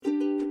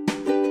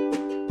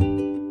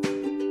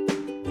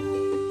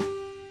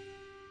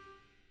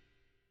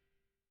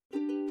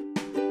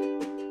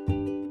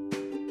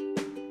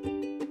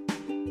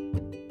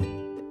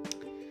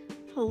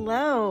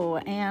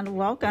and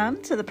welcome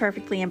to the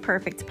Perfectly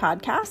Imperfect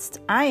podcast.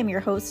 I am your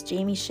host,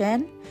 Jamie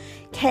Shin.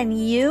 Can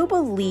you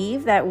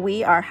believe that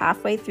we are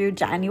halfway through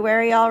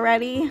January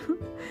already?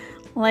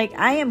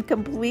 I am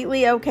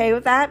completely okay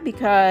with that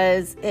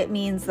because it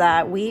means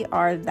that we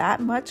are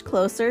that much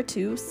closer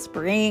to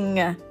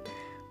spring.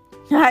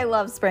 I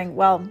love spring.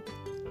 Well,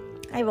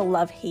 I have a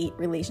love-hate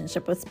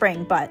relationship with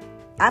spring, but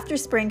after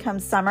spring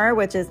comes summer,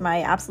 which is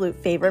my absolute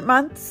favorite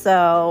month.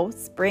 So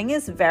spring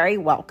is very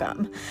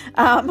welcome.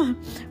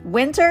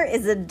 Winter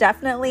is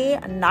definitely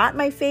not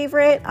my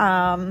favorite.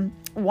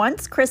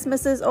 Once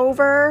Christmas is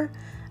over,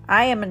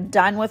 I am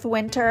done with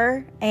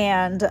winter.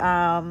 And,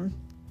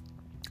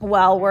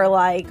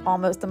 we're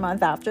almost a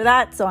month after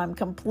that. So I'm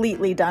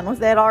completely done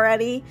with it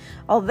already.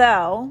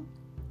 Although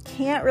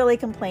can't really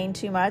complain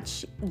too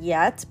much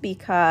yet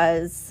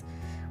because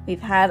we've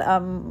had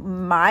a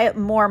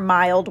more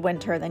mild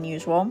winter than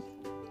usual,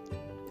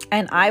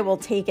 and I will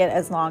take it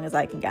as long as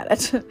I can get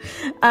it.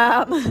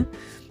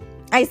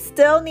 I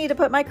still need to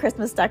put my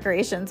Christmas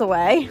decorations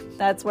away.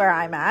 That's where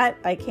I'm at.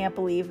 I can't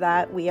believe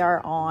that we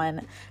are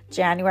on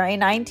January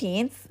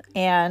 19th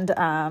and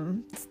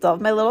still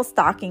have my little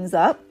stockings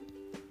up.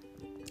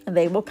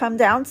 They will come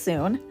down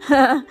soon.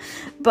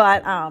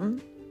 But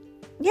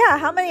yeah,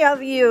 how many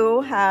of you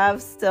have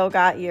still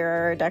got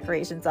your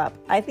decorations up?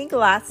 I think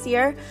last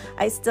year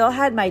I still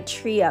had my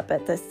tree up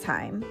at this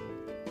time.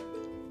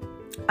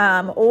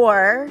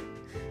 Or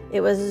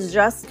it was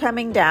just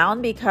coming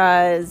down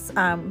because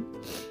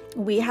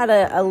we had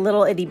a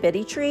little itty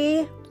bitty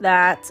tree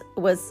that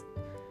was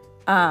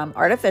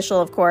artificial,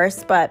 of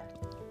course,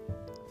 but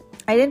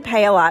I didn't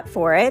pay a lot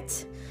for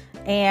it.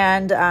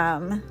 And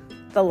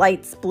the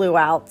lights blew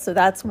out. So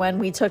that's when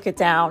we took it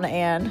down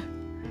and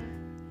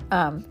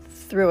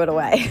threw it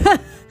away.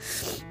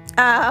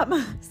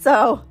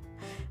 So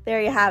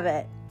there you have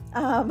it.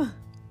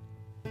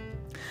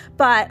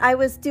 But I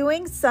was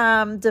doing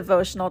some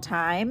devotional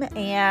time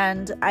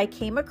and I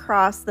came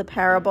across the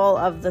parable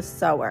of the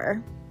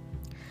sower.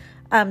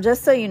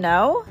 Just so you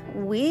know,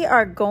 we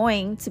are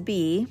going to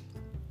be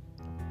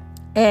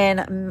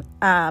in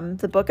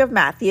the book of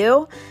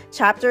Matthew,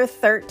 chapter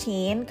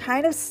 13,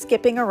 kind of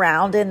skipping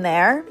around in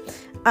there.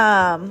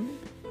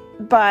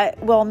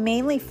 But we'll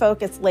mainly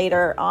focus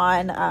later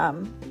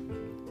on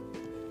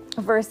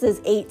verses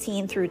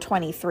 18 through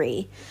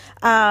 23.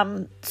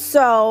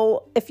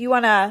 So if you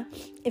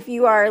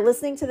are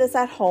listening to this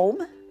at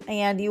home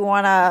and you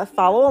want to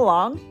follow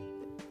along,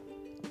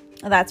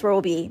 that's where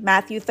we'll be.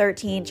 Matthew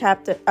 13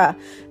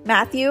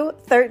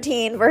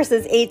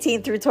 verses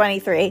 18 through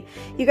 23.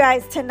 You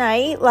guys,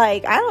 tonight, I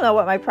don't know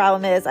what my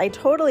problem is. I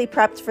totally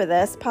prepped for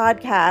this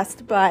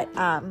podcast, but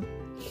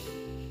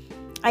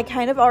I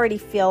kind of already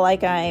feel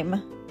like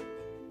I'm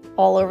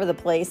all over the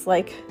place,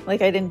 like I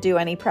didn't do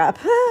any prep.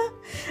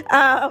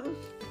 That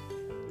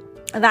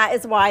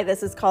is why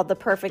this is called the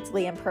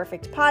Perfectly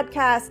Imperfect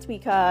podcast,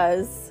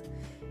 because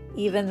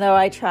even though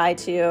I try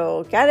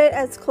to get it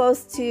as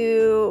close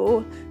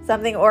to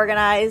something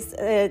organized,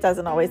 it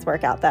doesn't always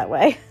work out that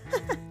way.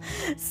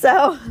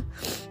 So,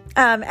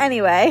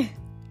 anyway,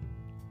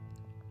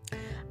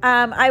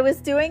 I was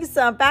doing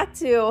some, back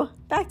to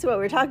what we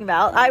were talking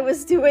about. I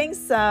was doing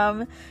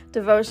some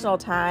devotional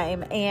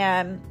time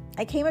and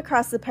I came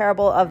across the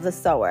parable of the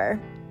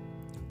sower.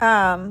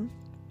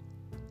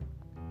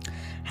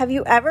 Have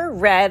you ever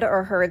read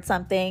or heard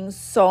something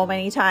so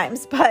many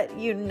times, but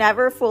you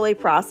never fully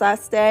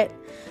processed it?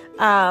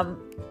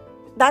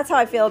 That's how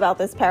I feel about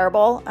this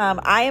parable.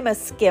 I am a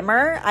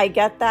skimmer. I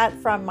get that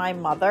from my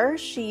mother.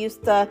 We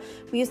used to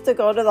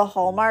go to the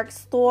Hallmark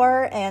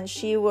store and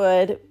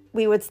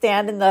we would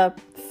stand in the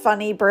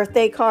funny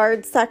birthday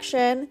card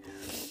section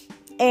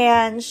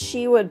and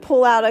she would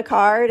pull out a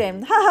card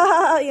and ha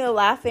ha ha,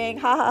 laughing,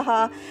 ha ha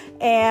ha.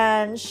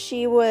 And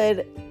she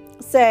would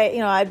say,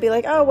 I'd be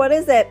like, oh, what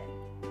is it?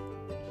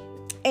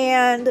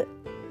 And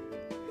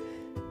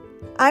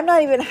I'm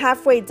not even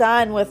halfway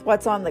done with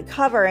what's on the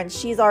cover and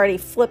she's already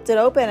flipped it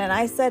open. And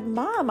I said,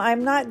 Mom,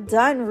 I'm not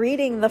done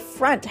reading the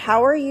front.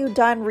 How are you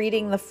done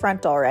reading the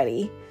front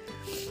already?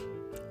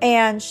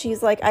 And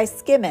she's like, I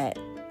skim it.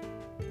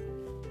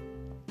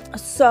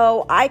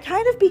 So I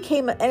kind of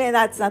became, and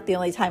that's not the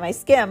only time I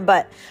skim,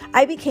 but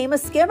I became a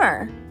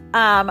skimmer.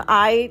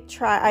 I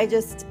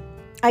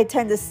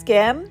tend to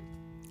skim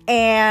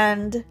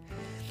and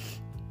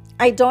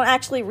I don't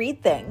actually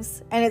read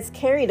things, and it's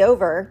carried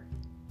over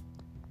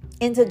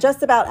into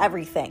just about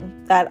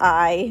everything that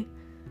I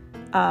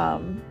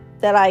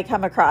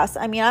come across.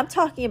 I mean, I'm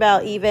talking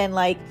about even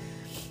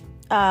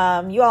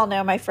you all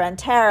know my friend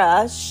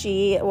Tara.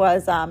 She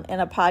was in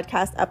a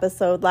podcast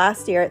episode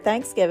last year at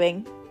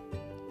Thanksgiving.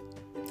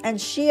 And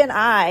she and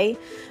I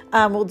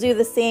will do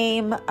the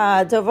same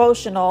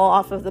devotional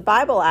off of the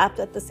Bible app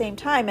at the same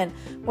time. And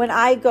when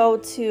I go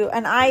to,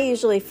 and I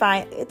usually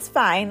find, it's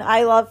fine.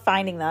 I love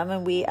finding them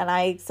and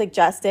I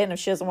suggest it. And if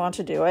she doesn't want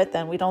to do it,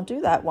 then we don't do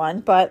that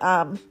one. But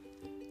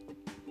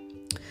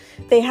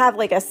they have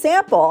a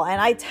sample and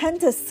I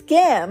tend to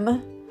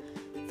skim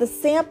the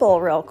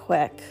sample real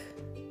quick,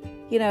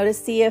 to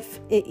see if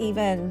it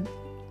even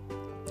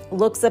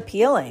looks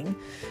appealing.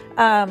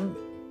 And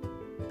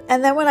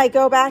then when I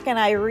go back and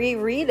I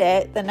reread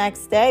it the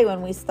next day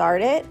when we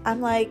start it,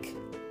 I'm like,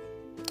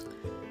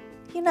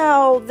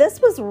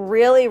 this was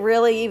really,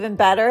 really even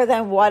better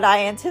than what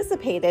I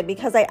anticipated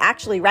because I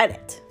actually read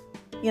it.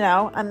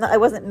 I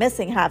wasn't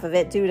missing half of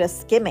it due to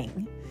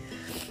skimming.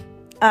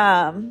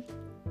 But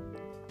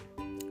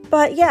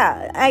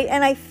yeah,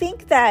 I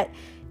think that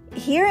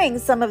hearing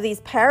some of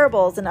these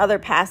parables and other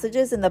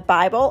passages in the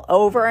Bible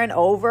over and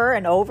over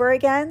and over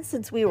again,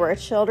 since we were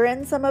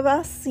children, some of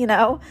us,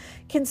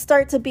 can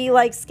start to be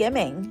like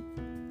skimming.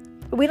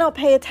 We don't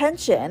pay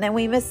attention and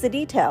we miss the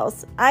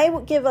details. I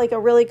would give like a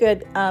really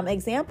good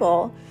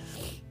example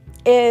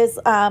is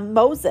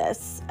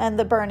Moses and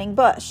the burning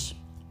bush.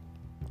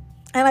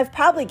 And I've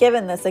probably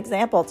given this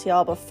example to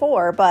y'all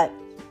before, but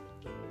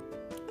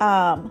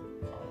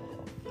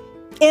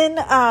in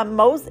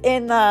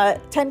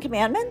the Ten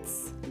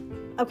Commandments,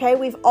 okay,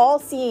 we've all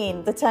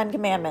seen the Ten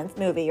Commandments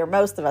movie, or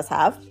most of us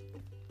have,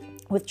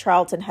 with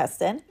Charlton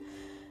Heston.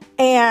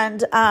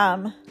 And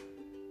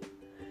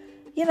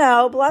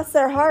bless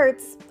their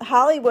hearts,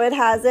 Hollywood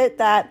has it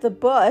that the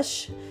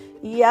bush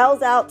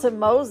yells out to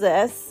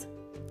Moses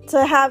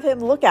to have him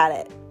look at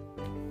it.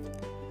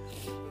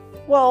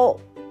 Well,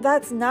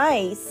 that's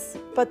nice,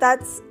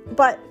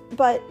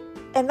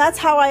 and that's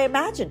how I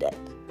imagined it,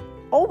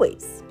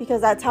 always,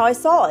 because that's how I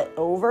saw it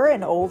over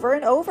and over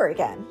and over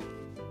again.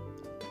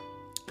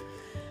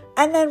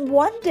 And then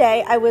one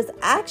day I was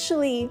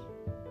actually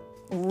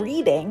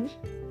reading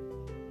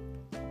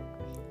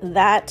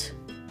that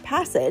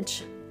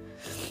passage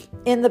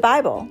in the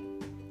Bible.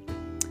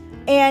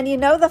 And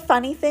the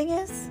funny thing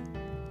is,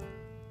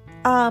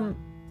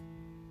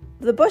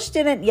 the bush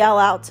didn't yell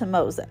out to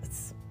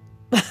Moses.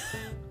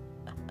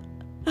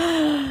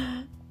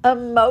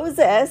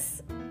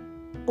 Moses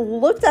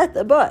looked at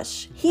the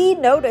bush. He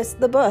noticed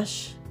the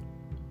bush.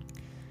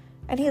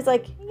 And he's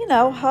like,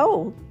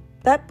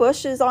 that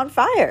bush is on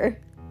fire.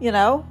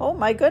 Oh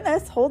my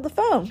goodness, hold the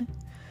phone.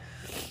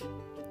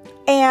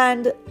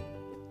 And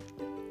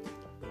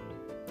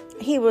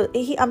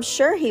I'm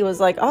sure he was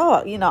like,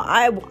 oh,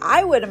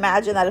 I would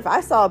imagine that if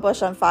I saw a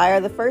bush on fire,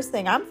 the first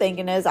thing I'm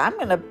thinking is I'm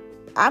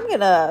going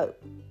to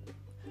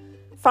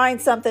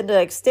find something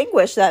to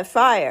extinguish that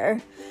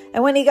fire.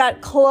 And when he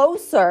got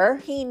closer,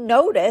 he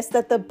noticed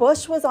that the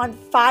bush was on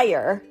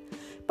fire,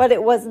 but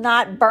it was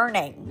not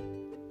burning.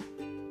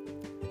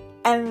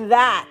 And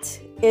that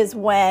is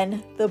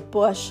when the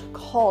bush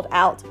called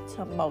out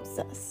to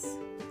Moses.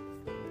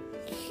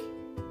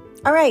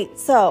 All right,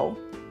 so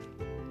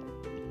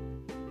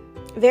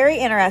very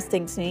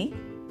interesting to me,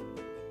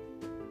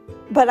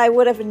 but I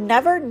would have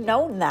never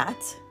known that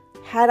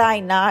had I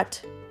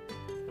not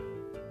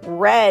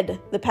read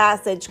the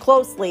passage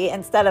closely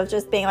instead of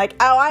just being like,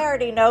 oh, I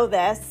already know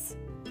this,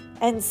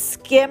 and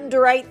skimmed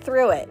right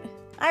through it.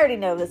 I already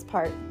know this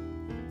part.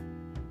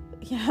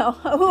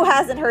 Who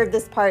hasn't heard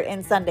this part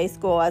in Sunday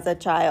school as a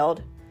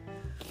child?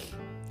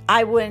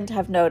 I wouldn't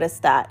have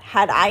noticed that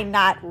had I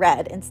not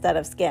read instead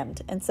of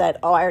skimmed and said,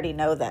 oh, I already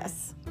know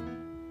this.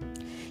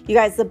 You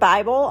guys, the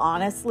Bible,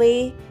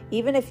 honestly,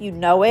 even if you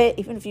know it,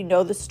 even if you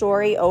know the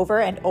story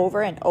over and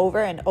over and over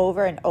and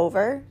over and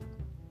over,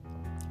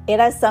 it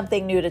has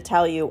something new to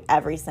tell you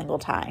every single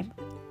time.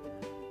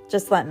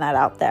 Just letting that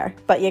out there.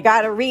 But you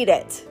got to read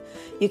it.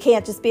 You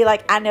can't just be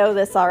like, I know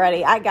this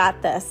already. I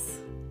got this.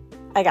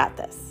 I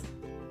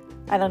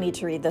don't need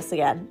to read this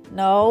again.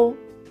 No,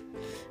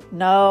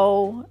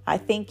 I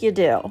think you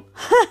do.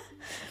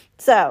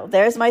 So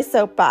there's my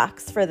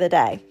soapbox for the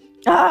day.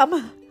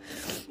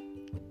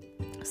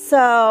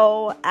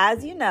 So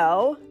as you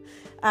know,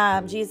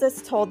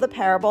 Jesus told the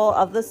parable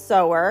of the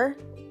sower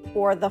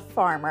or the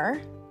farmer.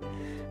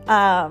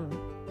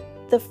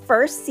 The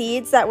first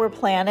seeds that were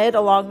planted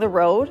along the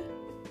road,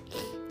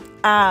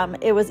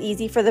 it was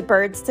easy for the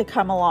birds to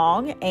come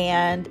along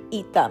and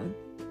eat them.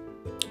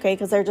 Okay,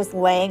 because they're just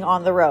laying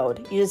on the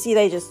road. You just see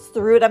they just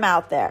threw them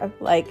out there.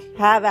 Like,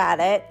 have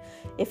at it.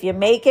 If you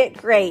make it,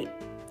 great.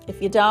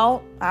 If you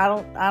don't, I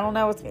don't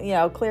know what's,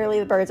 clearly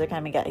the birds are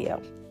coming to get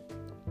you.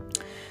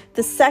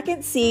 The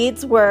second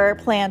seeds were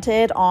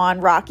planted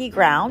on rocky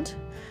ground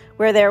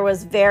where there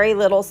was very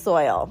little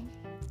soil.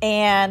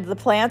 And the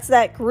plants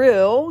that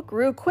grew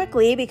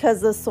quickly because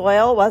the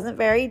soil wasn't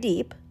very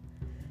deep.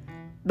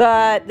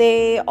 But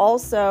they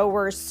also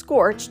were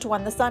scorched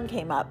when the sun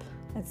came up.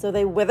 And so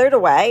they withered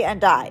away and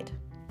died.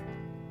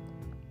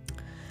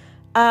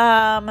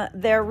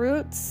 Their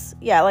roots,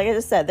 like I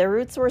just said, their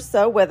roots were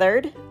so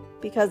withered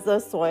because the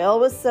soil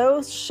was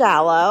so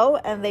shallow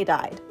and they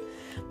died.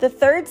 The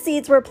third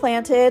seeds were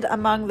planted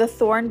among the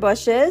thorn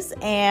bushes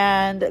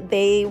and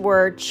they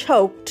were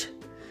choked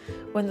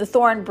when the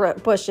thorn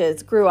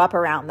bushes grew up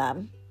around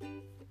them.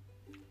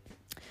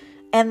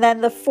 And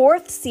then the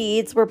fourth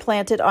seeds were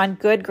planted on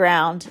good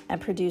ground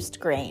and produced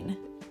grain.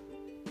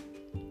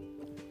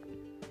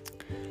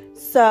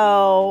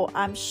 So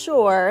I'm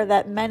sure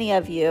that many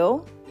of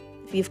you,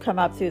 if you've come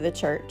up through the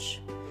church,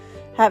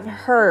 have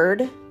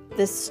heard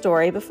this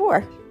story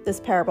before, this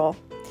parable.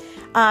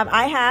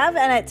 I have,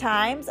 and at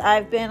times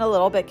I've been a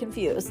little bit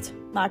confused,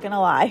 not going to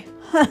lie.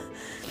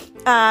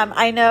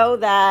 I know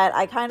that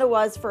I kind of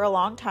was for a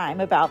long time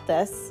about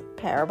this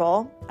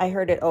parable. I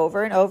heard it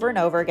over and over and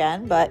over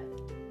again, but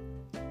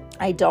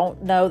I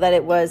don't know that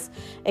it was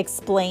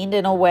explained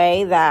in a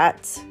way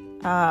that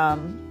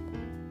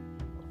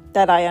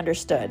that I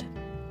understood,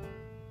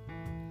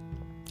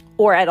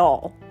 or at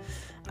all.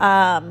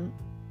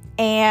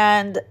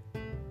 And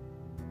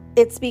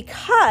it's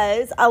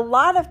because a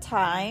lot of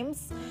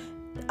times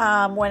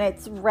when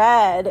it's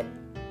read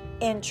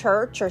in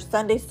church or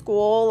Sunday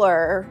school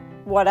or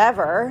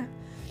whatever,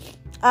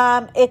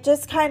 it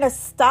just kind of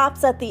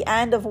stops at the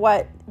end of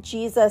what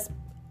Jesus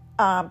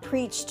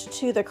preached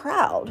to the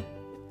crowd.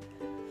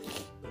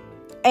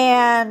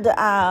 And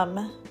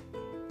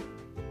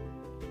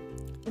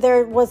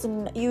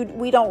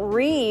we don't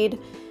read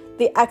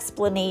the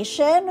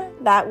explanation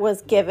that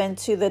was given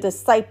to the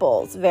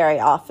disciples very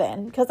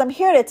often. Because I'm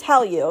here to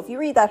tell you, if you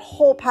read that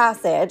whole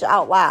passage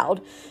out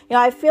loud,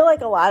 I feel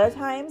like a lot of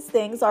times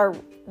things are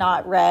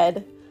not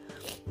read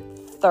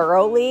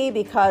thoroughly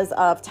because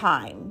of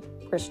time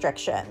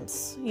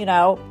restrictions.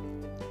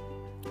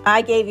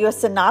 I gave you a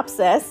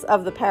synopsis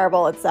of the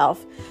parable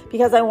itself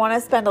because I want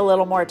to spend a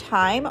little more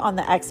time on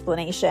the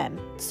explanation.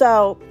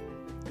 So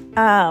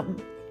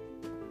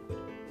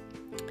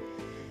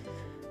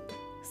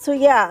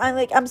yeah,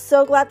 I'm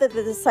so glad that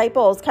the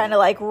disciples kind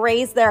of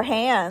raised their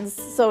hands,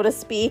 so to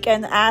speak,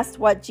 and asked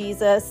what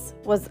Jesus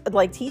was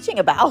teaching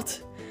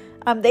about.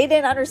 They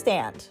didn't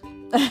understand.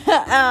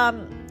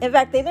 In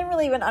fact, they didn't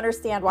really even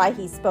understand why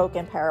he spoke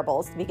in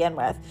parables to begin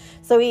with.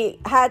 So he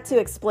had to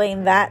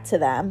explain that to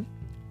them.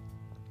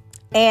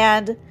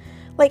 And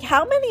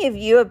how many of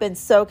you have been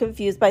so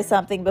confused by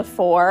something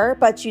before,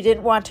 but you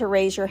didn't want to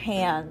raise your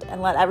hand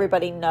and let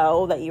everybody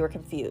know that you were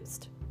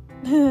confused?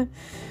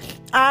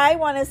 I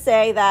want to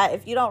say that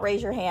if you don't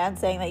raise your hand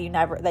saying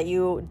that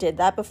you did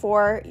that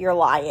before, you're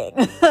lying.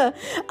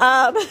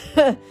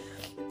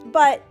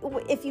 But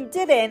if you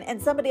didn't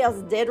and somebody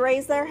else did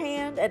raise their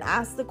hand and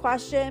ask the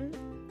question,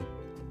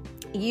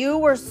 you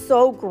were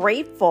so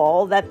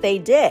grateful that they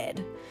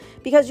did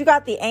because you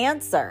got the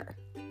answer.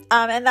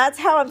 And that's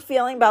how I'm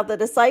feeling about the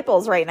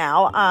disciples right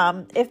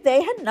now. If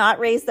they had not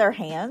raised their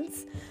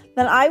hands,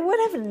 then I would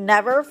have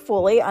never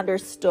fully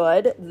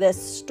understood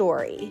this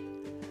story.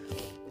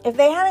 If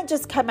they hadn't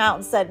just come out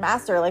and said,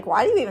 Master,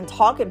 why do you even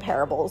talk in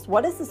parables?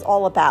 What is this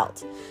all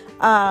about?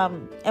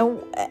 And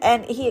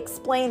he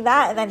explained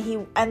that,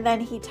 and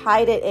then he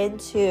tied it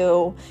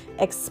into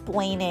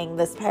explaining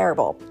this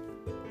parable.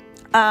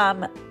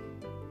 And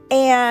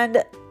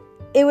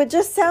it would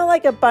just sound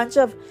like a bunch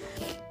of,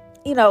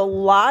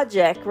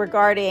 logic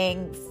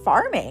regarding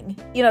farming.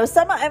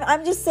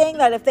 I'm just saying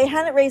that if they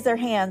hadn't raised their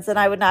hands, then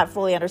I would not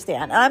fully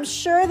understand. And I'm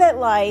sure that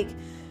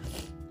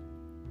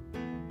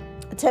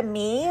to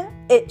me,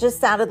 it just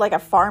sounded like a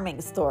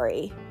farming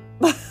story.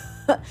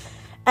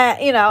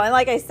 And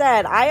like I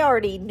said, I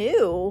already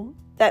knew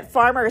that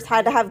farmers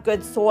had to have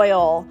good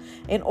soil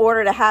in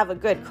order to have a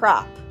good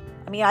crop.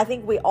 I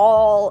think we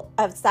all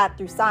have sat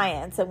through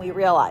science and we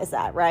realize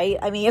that, right?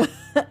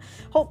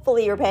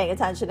 Hopefully you're paying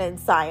attention in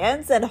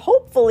science, and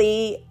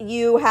hopefully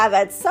you have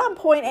at some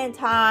point in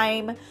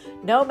time,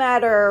 no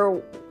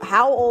matter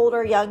how old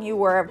or young you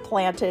were,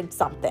 planted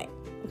something,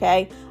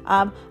 okay?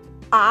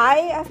 I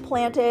have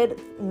planted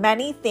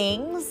many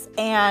things,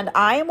 and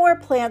I am where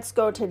plants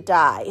go to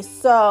die.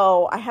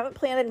 So I haven't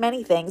planted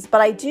many things,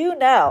 but I do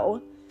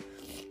know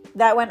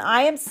that when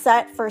I am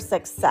set for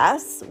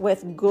success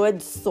with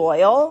good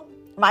soil,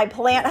 my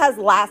plant has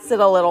lasted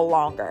a little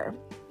longer.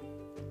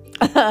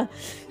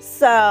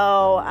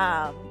 So,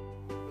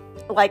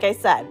 like I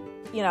said,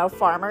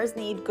 farmers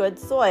need good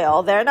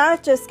soil. They're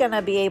not just going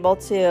to be able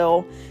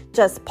to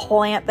just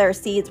plant their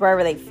seeds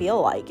wherever they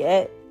feel like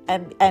it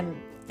and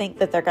think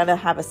that they're going to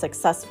have a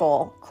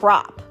successful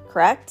crop,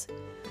 correct?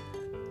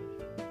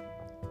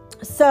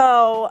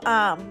 So,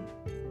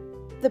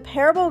 the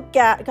parable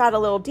got a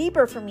little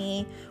deeper for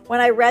me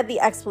when I read the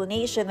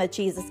explanation that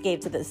Jesus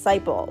gave to the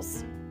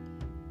disciples.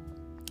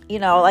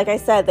 Like I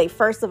said, they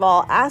first of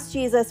all asked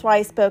Jesus why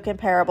he spoke in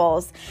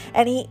parables,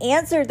 and he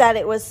answered that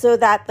it was so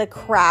that the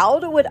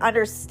crowd would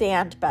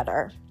understand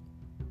better,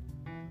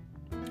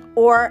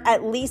 or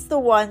at least the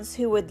ones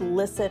who would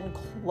listen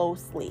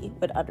closely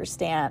would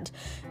understand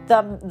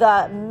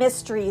the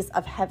mysteries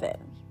of heaven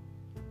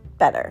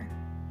better.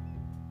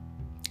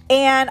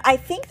 And I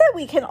think that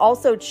we can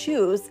also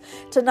choose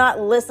to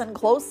not listen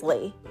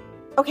closely.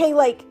 Okay,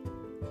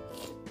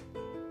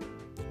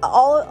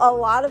 a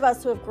lot of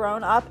us who have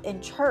grown up in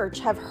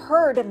church have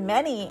heard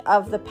many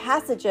of the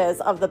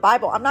passages of the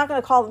Bible. I'm not going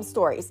to call them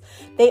stories.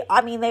 They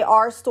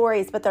are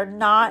stories, but they're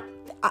not.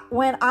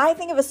 When I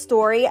think of a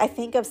story, I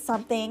think of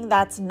something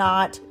that's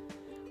not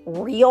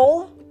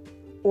real,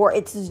 or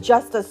it's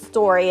just a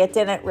story. It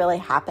didn't really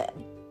happen.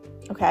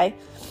 Okay.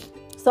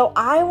 So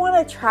I want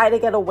to try to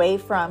get away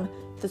from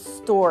the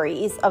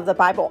stories of the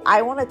Bible.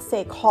 I want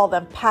to call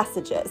them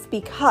passages,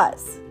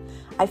 because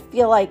I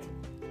feel like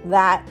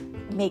that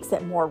makes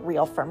it more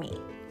real for me.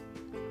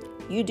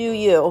 You do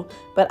you,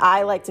 but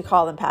I like to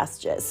call them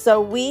passages. So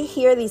we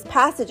hear these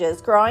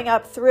passages growing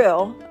up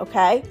through,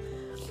 okay?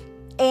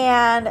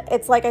 And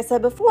it's like I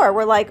said before,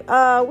 we're like,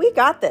 we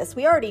got this.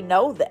 We already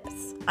know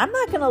this. I'm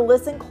not going to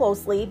listen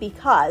closely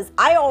because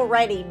I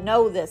already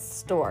know this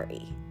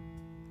story.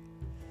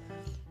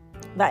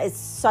 That is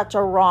such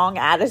a wrong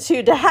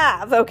attitude to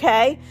have,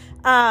 okay?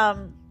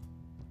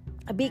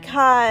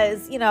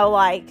 Because,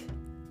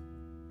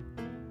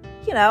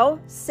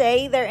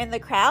 say they're in the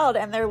crowd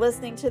and they're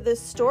listening to this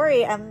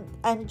story and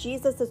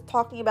Jesus is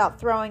talking about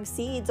throwing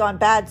seeds on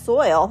bad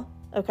soil,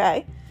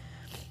 okay?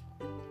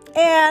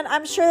 And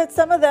I'm sure that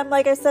some of them,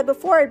 like I said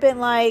before, had been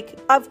like,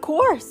 of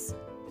course.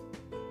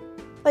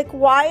 Like,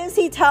 why is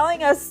he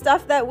telling us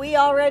stuff that we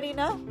already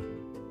know?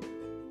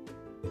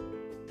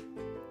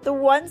 The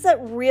ones that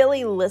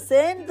really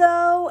listened,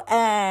 though,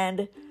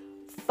 and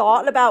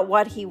thought about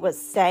what he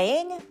was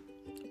saying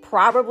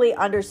probably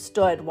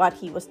understood what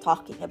he was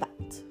talking about.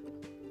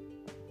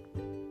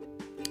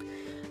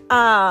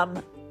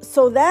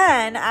 So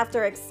then,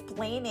 after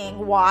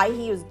explaining why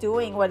he was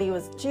doing what he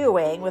was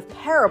doing with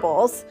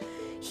parables,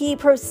 he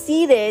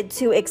proceeded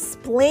to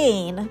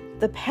explain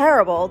the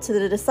parable to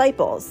the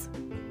disciples.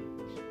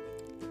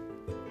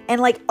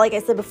 And like I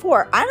said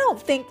before, I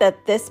don't think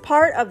that this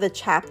part of the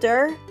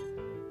chapter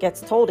gets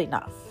told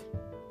enough.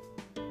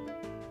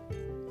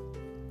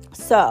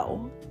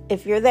 So,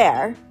 if you're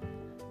there,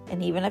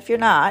 and even if you're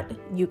not,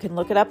 you can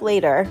look it up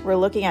later. We're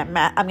looking at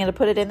I'm going to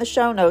put it in the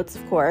show notes,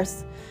 of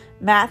course.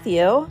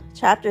 Matthew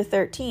chapter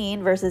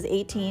 13, verses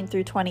 18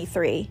 through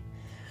 23.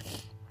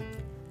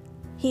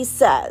 He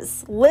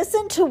says,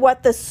 "Listen to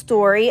what the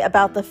story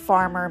about the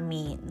farmer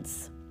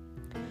means.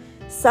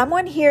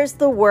 Someone hears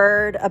the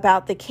word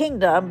about the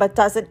kingdom but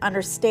doesn't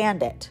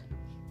understand it.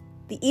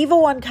 The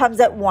evil one comes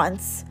at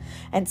once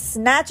and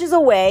snatches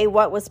away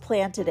what was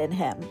planted in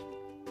him.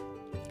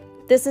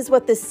 This is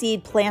what the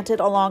seed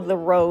planted along the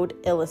road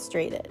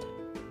illustrated.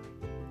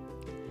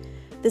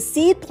 The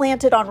seed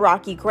planted on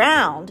rocky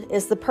ground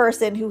is the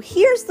person who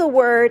hears the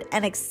word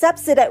and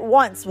accepts it at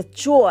once with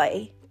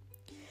joy.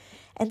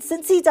 And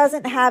since he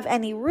doesn't have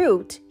any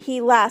root, he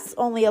lasts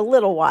only a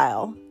little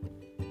while.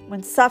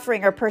 When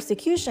suffering or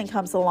persecution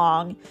comes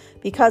along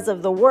because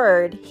of the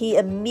word, he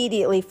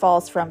immediately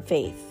falls from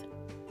faith.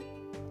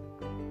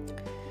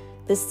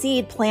 The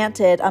seed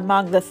planted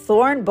among the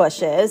thorn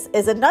bushes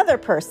is another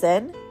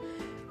person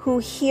who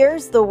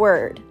hears the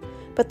word,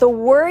 but the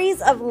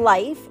worries of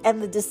life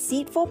and the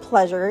deceitful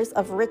pleasures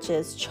of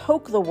riches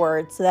choke the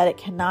word so that it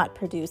cannot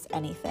produce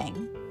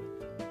anything.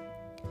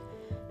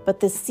 But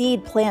the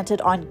seed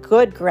planted on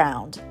good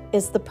ground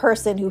is the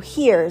person who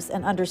hears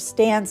and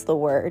understands the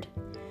word.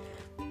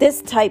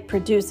 This type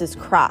produces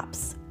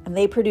crops, and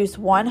they produce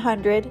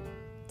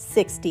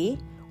 160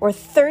 or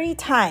 30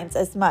 times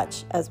as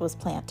much as was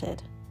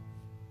planted."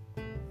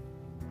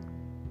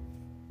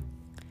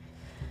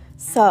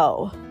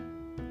 So,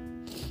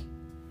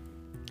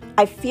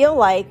 I feel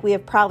like we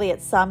have probably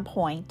at some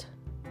point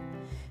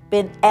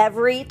been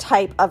every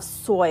type of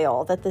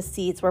soil that the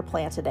seeds were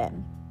planted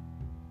in.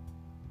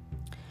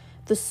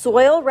 The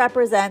soil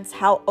represents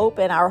how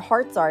open our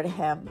hearts are to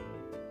Him.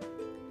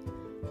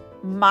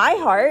 My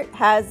heart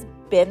has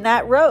been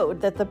that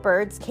road that the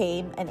birds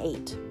came and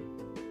ate.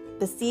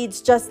 The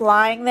seeds just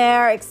lying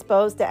there,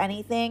 exposed to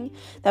anything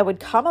that would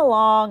come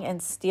along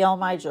and steal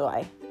my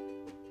joy.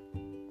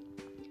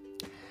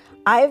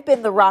 I've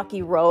been the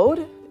rocky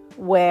road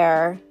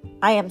where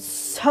I am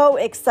so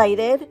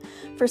excited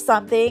for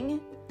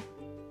something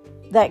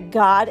that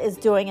God is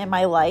doing in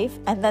my life,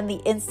 and then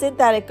the instant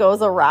that it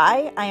goes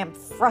awry, I am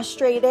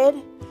frustrated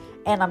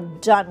and I'm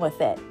done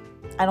with it.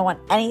 I don't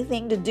want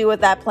anything to do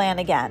with that plan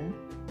again.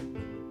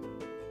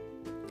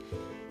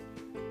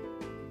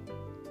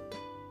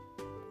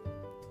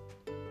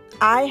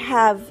 I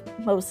have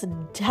most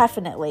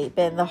definitely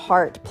been the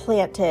heart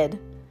planted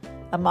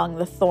among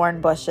the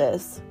thorn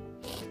bushes,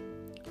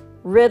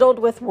 riddled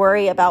with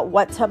worry about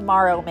what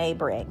tomorrow may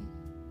bring.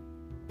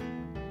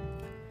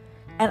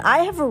 And I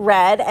have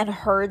read and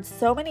heard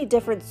so many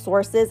different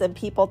sources and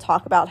people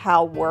talk about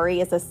how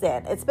worry is a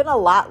sin. It's been a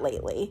lot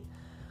lately.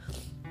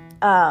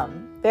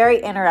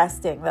 Very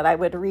interesting that I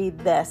would read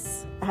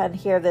this and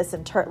hear this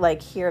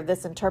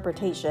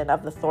interpretation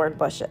of the thorn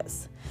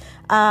bushes.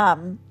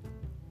 And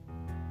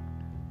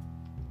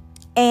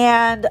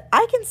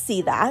I can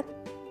see that.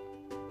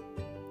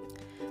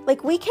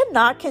 Like, we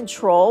cannot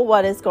control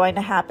what is going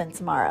to happen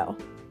tomorrow.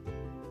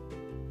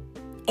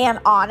 And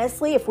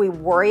honestly, if we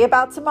worry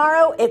about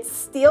tomorrow, it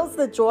steals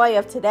the joy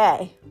of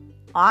today.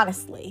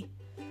 Honestly.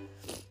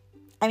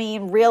 I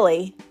mean,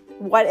 really,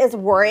 what is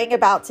worrying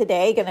about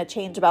today going to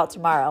change about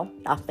tomorrow?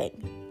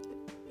 Nothing.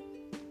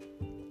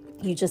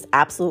 You just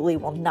absolutely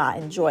will not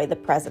enjoy the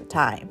present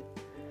time.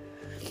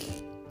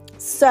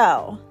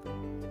 So,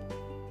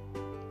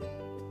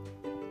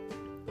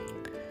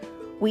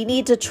 we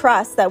need to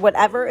trust that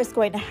whatever is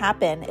going to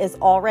happen is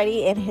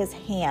already in His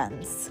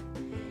hands.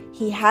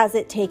 He has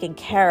it taken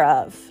care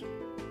of.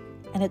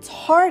 And it's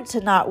hard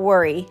to not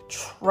worry,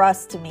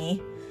 trust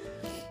me.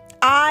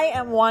 I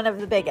am one of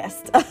the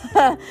biggest.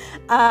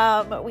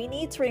 We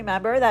need to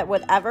remember that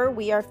whatever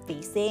we are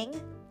facing,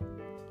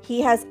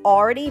 He has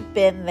already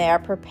been there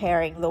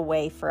preparing the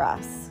way for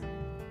us.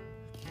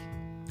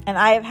 And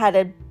I have had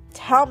to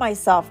tell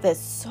myself this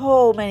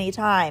so many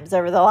times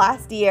over the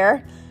last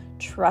year.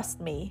 Trust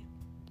me.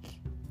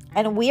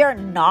 And we are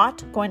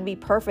not going to be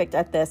perfect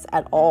at this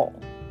at all.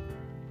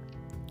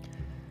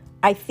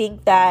 I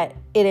think that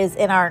it is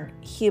in our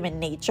human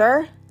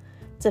nature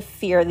to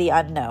fear the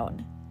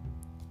unknown.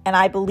 And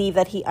I believe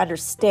that He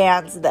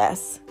understands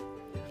this.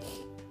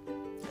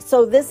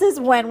 So this is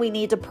when we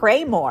need to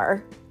pray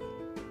more.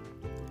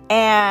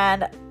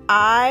 And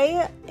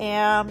I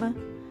am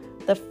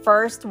the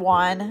first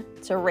one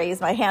to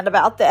raise my hand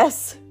about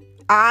this.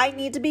 I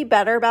need to be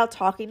better about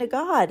talking to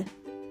God.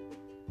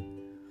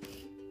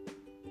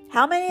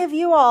 How many of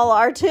you all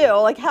are too?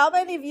 Like, how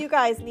many of you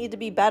guys need to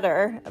be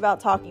better about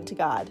talking to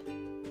God?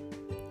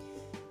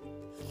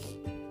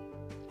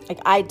 Like,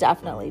 I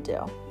definitely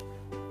do.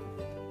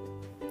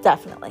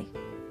 Definitely.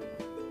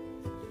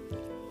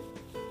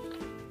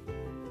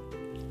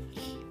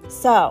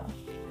 So,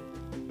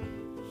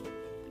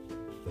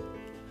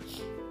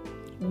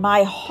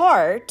 my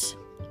heart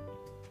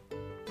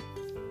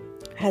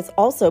has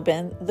also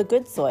been the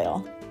good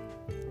soil.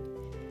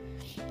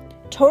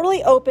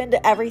 Totally open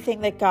to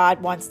everything that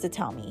God wants to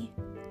tell me.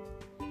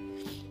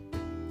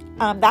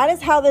 That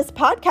is how this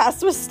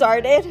podcast was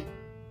started.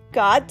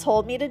 God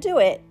told me to do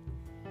it.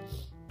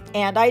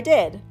 And I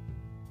did.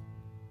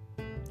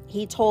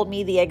 He told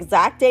me the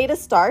exact day to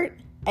start,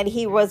 and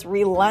He was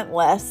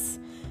relentless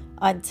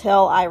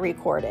until I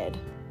recorded.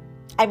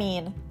 I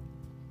mean,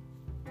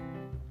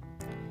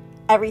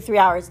 every 3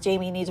 hours,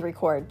 Jamie, you need to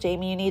record.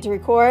 Jamie, you need to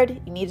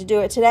record. You need to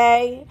do it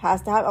today. It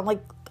has to happen.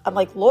 I'm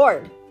like,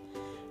 Lord,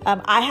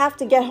 I have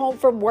to get home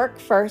from work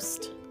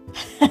first.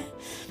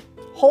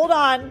 Hold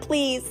on,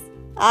 please.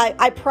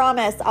 I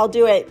promise I'll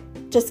do it.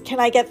 Just can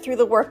I get through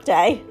the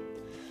workday?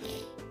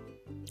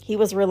 He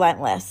was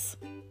relentless.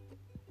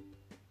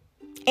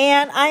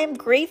 And I am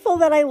grateful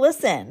that I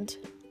listened.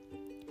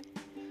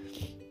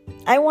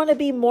 I want to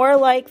be more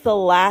like the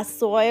last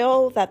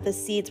soil that the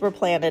seeds were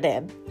planted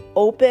in,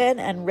 open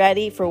and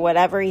ready for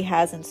whatever He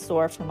has in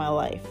store for my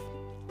life.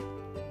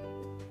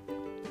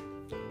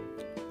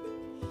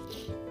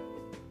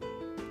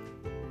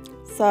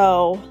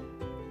 So,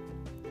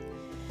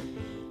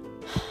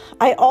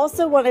 I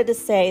also wanted to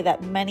say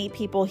that many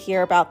people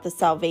hear about the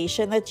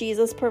salvation that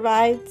Jesus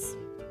provides.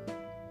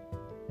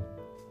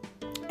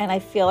 And I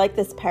feel like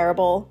this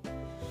parable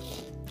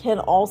can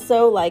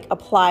also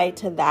apply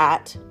to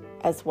that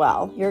as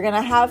well. You're going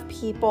to have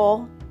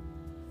people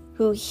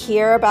who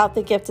hear about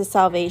the gift of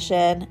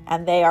salvation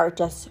and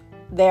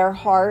their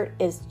heart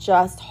is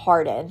just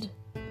hardened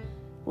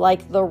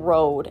like the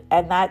road.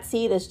 And that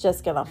seed is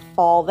just going to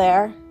fall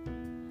there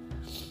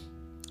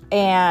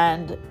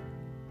and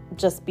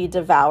just be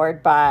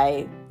devoured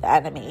by the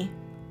enemy.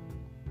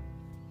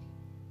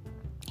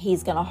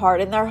 He's going to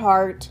harden their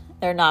heart.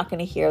 They're not going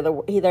to hear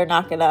they're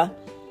not going to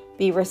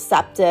be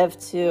receptive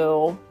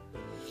to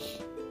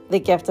the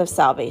gift of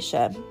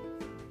salvation.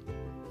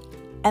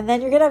 And then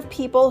you're going to have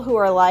people who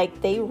are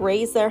they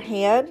raise their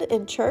hand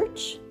in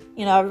church.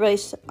 You know,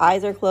 everybody's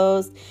eyes are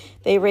closed.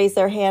 They raise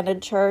their hand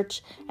in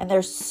church and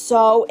they're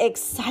so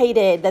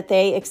excited that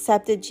they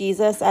accepted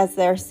Jesus as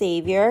their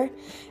Savior.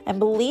 And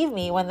believe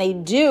me, when they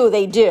do,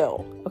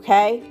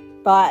 okay?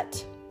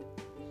 But,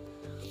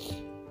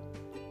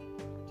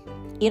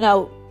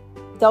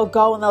 they'll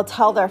go and they'll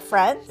tell their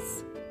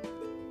friends,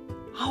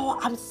 oh,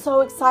 I'm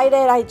so excited.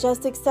 I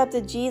just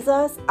accepted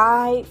Jesus.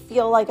 I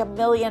feel like $1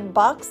 million.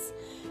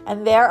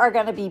 And there are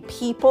going to be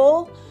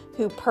people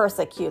who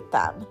persecute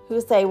them,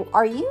 who say,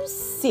 are you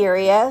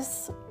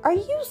serious? Are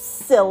you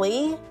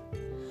silly?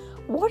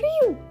 What are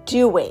you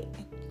doing?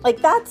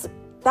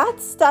 That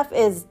stuff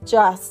is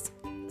just,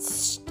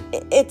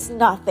 it's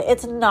nothing.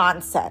 It's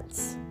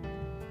nonsense.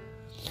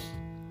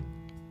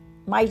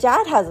 My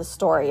dad has a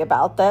story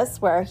about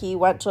this where he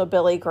went to a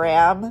Billy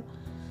Graham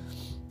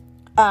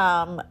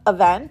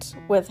event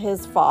with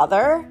his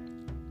father,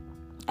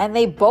 and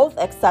they both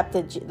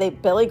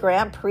accepted. Billy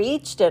Graham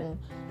preached and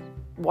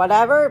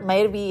whatever,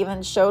 maybe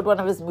even showed one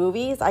of his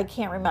movies. I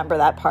can't remember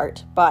that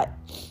part, but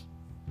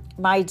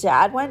my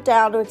dad went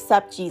down to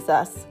accept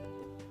Jesus,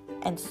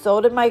 and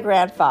so did my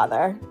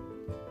grandfather.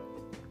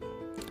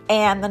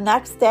 And the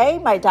next day,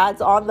 my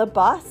dad's on the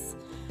bus.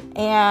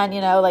 And,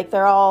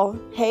 they're all,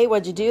 hey,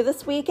 what'd you do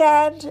this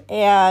weekend?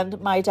 And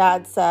my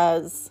dad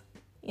says,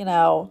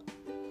 oh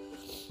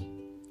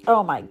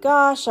my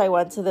gosh, I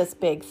went to this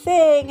big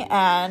thing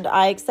and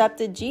I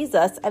accepted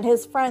Jesus. And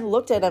his friend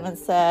looked at him and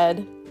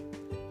said,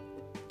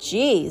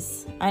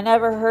 geez, I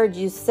never heard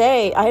you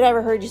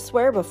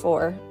swear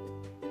before,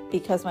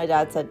 because my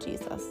dad said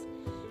Jesus.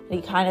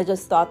 And he kind of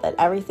just thought that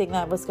everything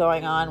that was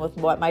going on with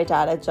what my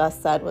dad had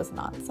just said was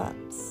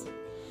nonsense.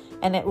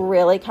 And it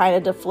really kind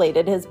of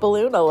deflated his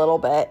balloon a little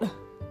bit.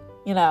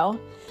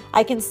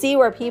 I can see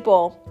where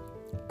people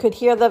could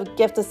hear the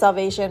gift of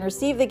salvation,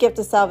 receive the gift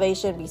of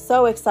salvation, be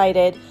so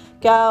excited,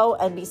 go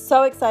and be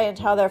so excited and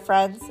tell their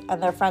friends,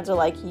 and their friends are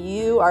like,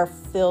 you are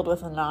filled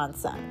with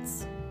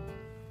nonsense.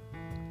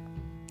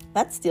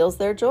 That steals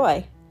their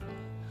joy.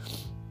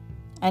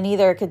 And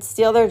either it could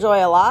steal their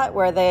joy a lot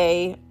where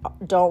they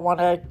don't want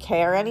to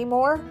care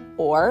anymore,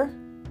 or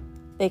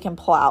they can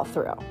plow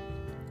through.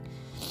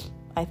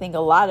 I think a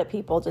lot of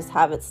people just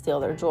have it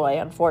steal their joy,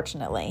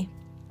 unfortunately.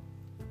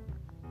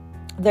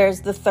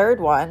 There's the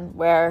third one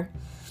where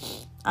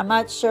I'm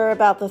not sure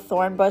about the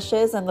thorn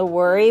bushes and the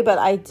worry, but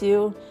I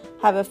do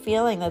have a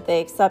feeling that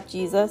they accept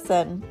Jesus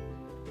and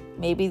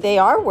maybe they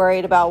are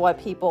worried about what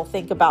people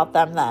think about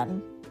them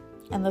then.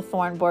 And the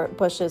thorn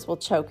bushes will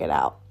choke it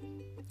out.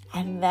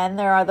 And then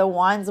there are the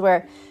ones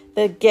where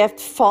the gift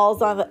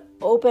falls on the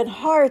open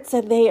hearts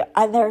and they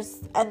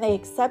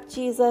accept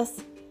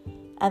Jesus,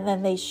 and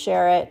then they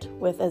share it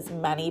with as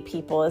many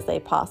people as they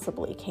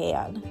possibly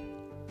can.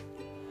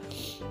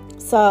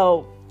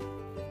 So,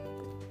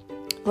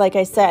 like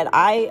I said,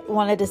 I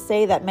wanted to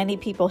say that many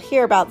people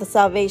hear about the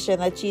salvation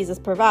that Jesus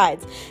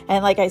provides.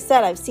 And like I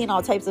said, I've seen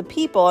all types of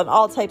people and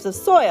all types of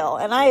soil.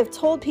 And I have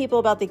told people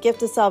about the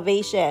gift of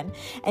salvation.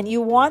 And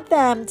you want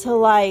them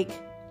to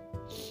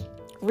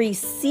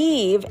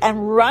receive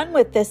and run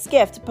with this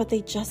gift, but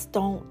they just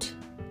don't.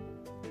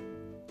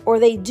 Or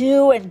they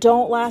do and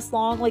don't last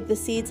long, like the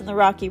seeds in the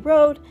rocky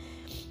road.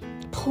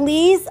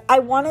 Please, I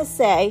want to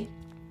say,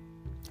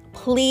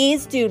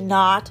 please do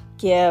not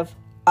give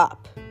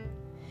up.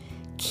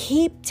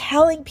 Keep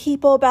telling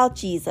people about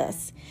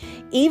Jesus,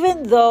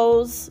 even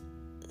those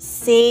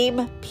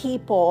same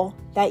people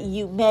that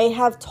you may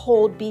have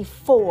told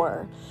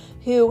before,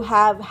 who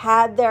have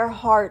had their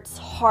hearts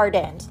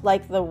hardened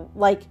like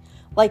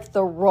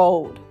the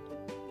road.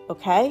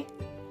 Okay?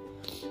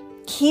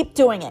 Keep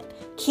doing it.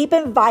 Keep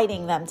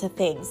inviting them to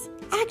things.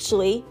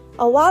 Actually,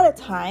 a lot of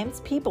times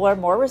people are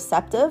more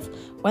receptive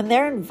when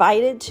they're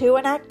invited to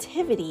an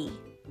activity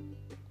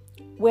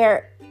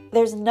where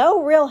there's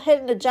no real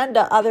hidden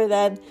agenda other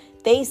than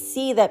they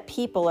see that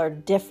people are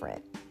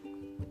different.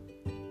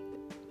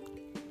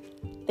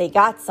 They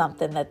got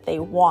something that they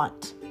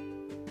want.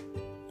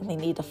 And they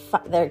need to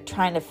they're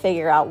trying to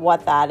figure out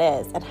what that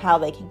is and how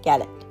they can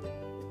get it.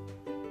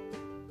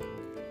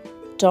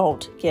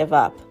 Don't give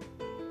up.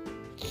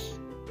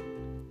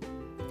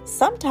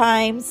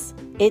 Sometimes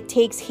it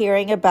takes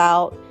hearing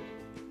about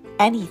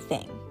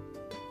anything,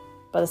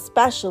 but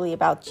especially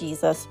about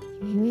Jesus,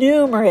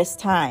 numerous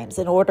times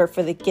in order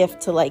for the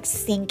gift to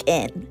sink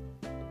in.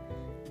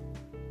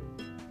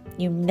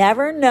 You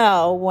never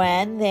know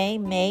when they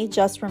may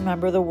just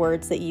remember the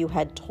words that you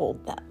had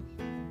told them.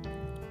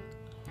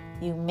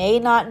 You may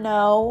not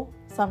know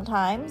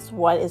sometimes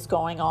what is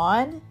going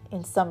on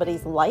in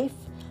somebody's life,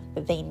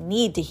 but they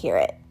need to hear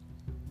it.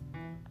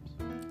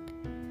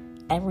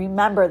 And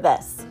remember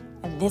this,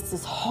 and this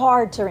is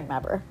hard to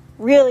remember,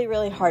 really,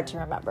 really hard to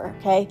remember,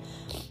 okay?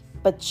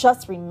 But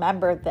just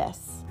remember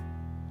this.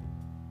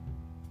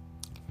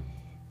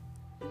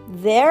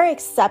 Their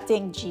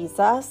accepting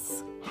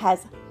Jesus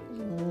has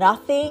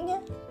nothing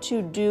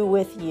to do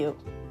with you.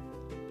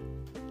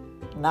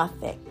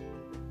 Nothing.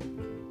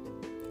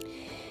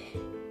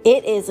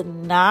 It is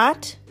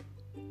not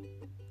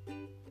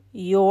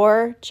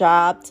your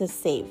job to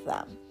save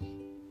them.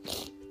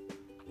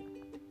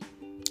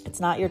 It's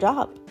not your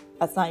job.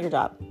 That's not your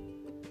job.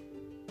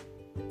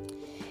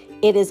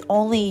 It is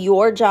only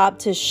your job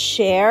to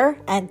share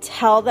and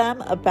tell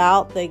them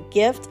about the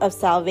gift of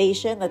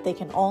salvation that they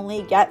can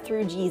only get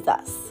through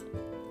Jesus.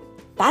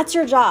 That's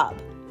your job.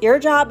 Your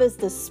job is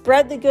to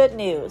spread the good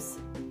news.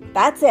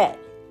 That's it.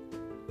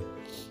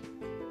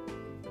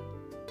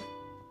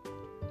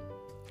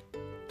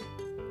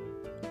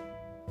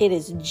 It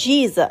is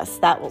Jesus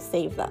that will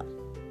save them.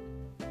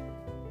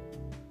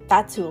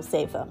 That's who will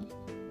save them.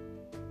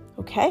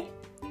 Okay?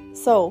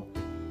 So,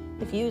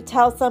 if you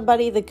tell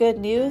somebody the good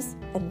news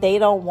and they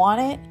don't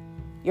want it,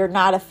 you're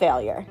not a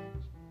failure.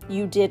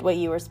 You did what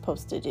you were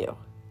supposed to do.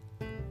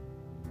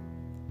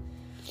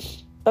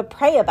 But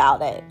pray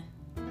about it.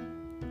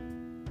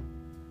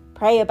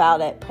 Pray about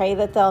it. Pray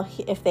that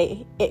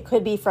it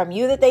could be from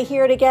you that they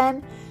hear it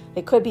again.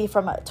 It could be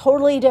from a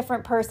totally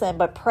different person,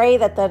 but pray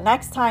that the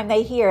next time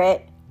they hear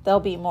it, they'll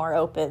be more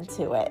open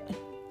to it.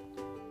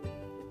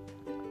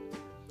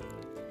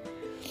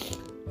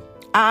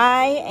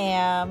 I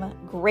am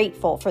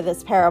grateful for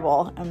this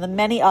parable and the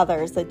many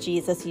others that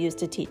Jesus used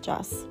to teach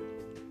us.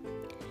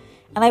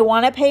 And I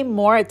want to pay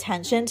more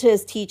attention to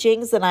his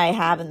teachings than I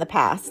have in the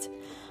past.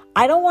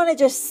 I don't want to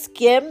just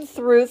skim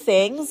through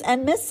things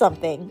and miss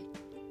something.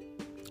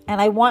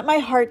 And I want my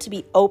heart to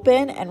be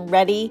open and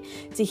ready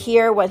to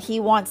hear what he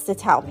wants to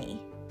tell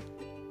me.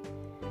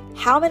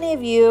 How many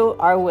of you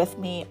are with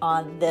me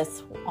on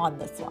this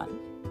one?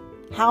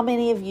 How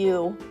many of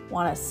you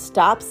want to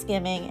stop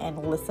skimming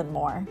and listen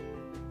more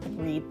and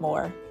read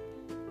more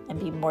and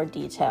be more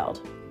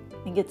detailed?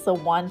 I think it's the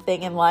one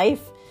thing in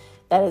life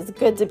that is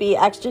good to be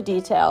extra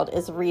detailed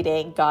is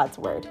reading God's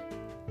word.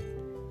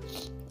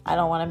 I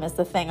don't want to miss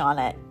a thing on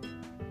it.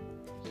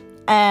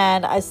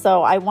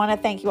 So I want to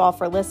thank you all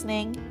for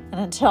listening.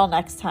 And until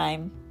next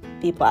time,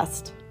 be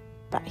blessed.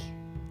 Bye.